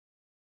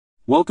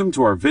Welcome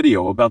to our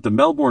video about the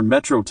Melbourne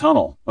Metro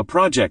Tunnel, a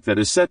project that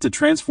is set to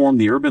transform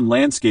the urban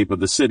landscape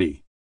of the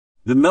city.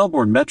 The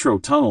Melbourne Metro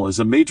Tunnel is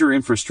a major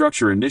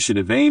infrastructure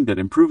initiative aimed at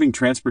improving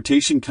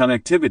transportation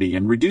connectivity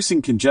and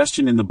reducing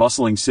congestion in the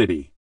bustling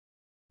city.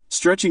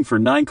 Stretching for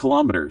 9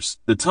 kilometers,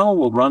 the tunnel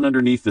will run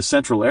underneath the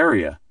central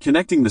area,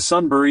 connecting the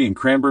Sunbury and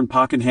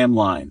Cranbourne-Pakenham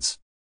lines.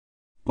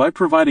 By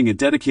providing a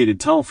dedicated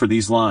tunnel for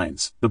these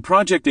lines, the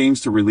project aims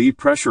to relieve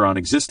pressure on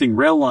existing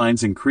rail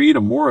lines and create a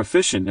more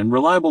efficient and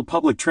reliable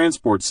public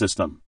transport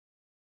system.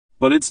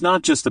 But it's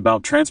not just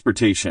about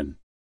transportation.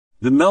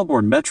 The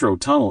Melbourne Metro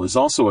Tunnel is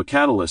also a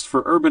catalyst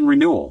for urban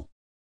renewal.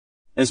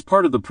 As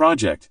part of the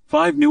project,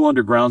 5 new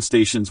underground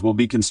stations will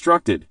be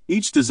constructed,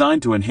 each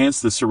designed to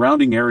enhance the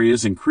surrounding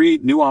areas and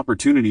create new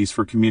opportunities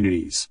for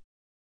communities.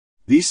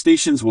 These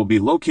stations will be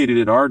located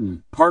at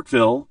Arden,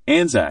 Parkville,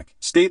 Anzac,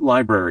 State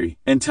Library,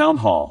 and Town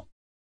Hall.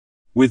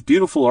 With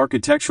beautiful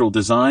architectural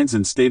designs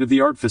and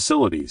state-of-the-art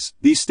facilities,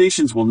 these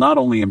stations will not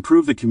only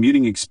improve the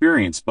commuting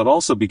experience but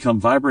also become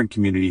vibrant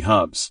community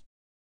hubs.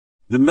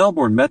 The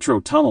Melbourne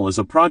Metro Tunnel is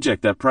a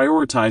project that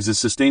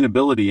prioritizes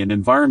sustainability and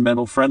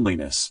environmental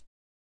friendliness.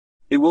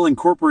 It will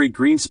incorporate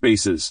green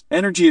spaces,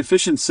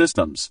 energy-efficient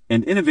systems,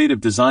 and innovative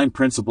design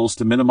principles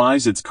to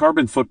minimize its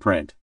carbon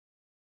footprint.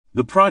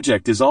 The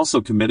project is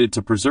also committed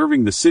to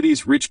preserving the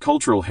city's rich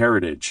cultural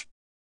heritage.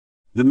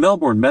 The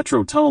Melbourne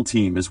Metro Tunnel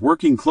team is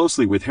working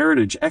closely with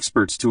heritage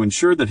experts to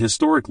ensure that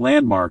historic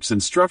landmarks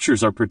and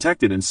structures are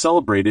protected and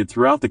celebrated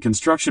throughout the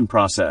construction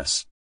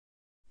process.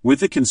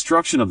 With the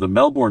construction of the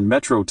Melbourne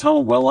Metro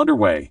Tunnel well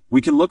underway,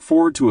 we can look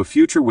forward to a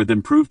future with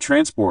improved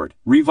transport,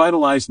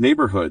 revitalized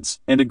neighborhoods,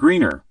 and a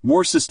greener,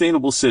 more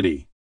sustainable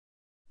city.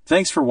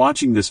 Thanks for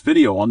watching this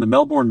video on the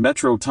Melbourne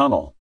Metro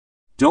Tunnel.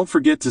 Don't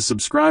forget to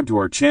subscribe to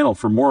our channel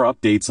for more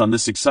updates on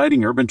this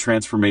exciting urban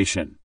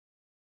transformation.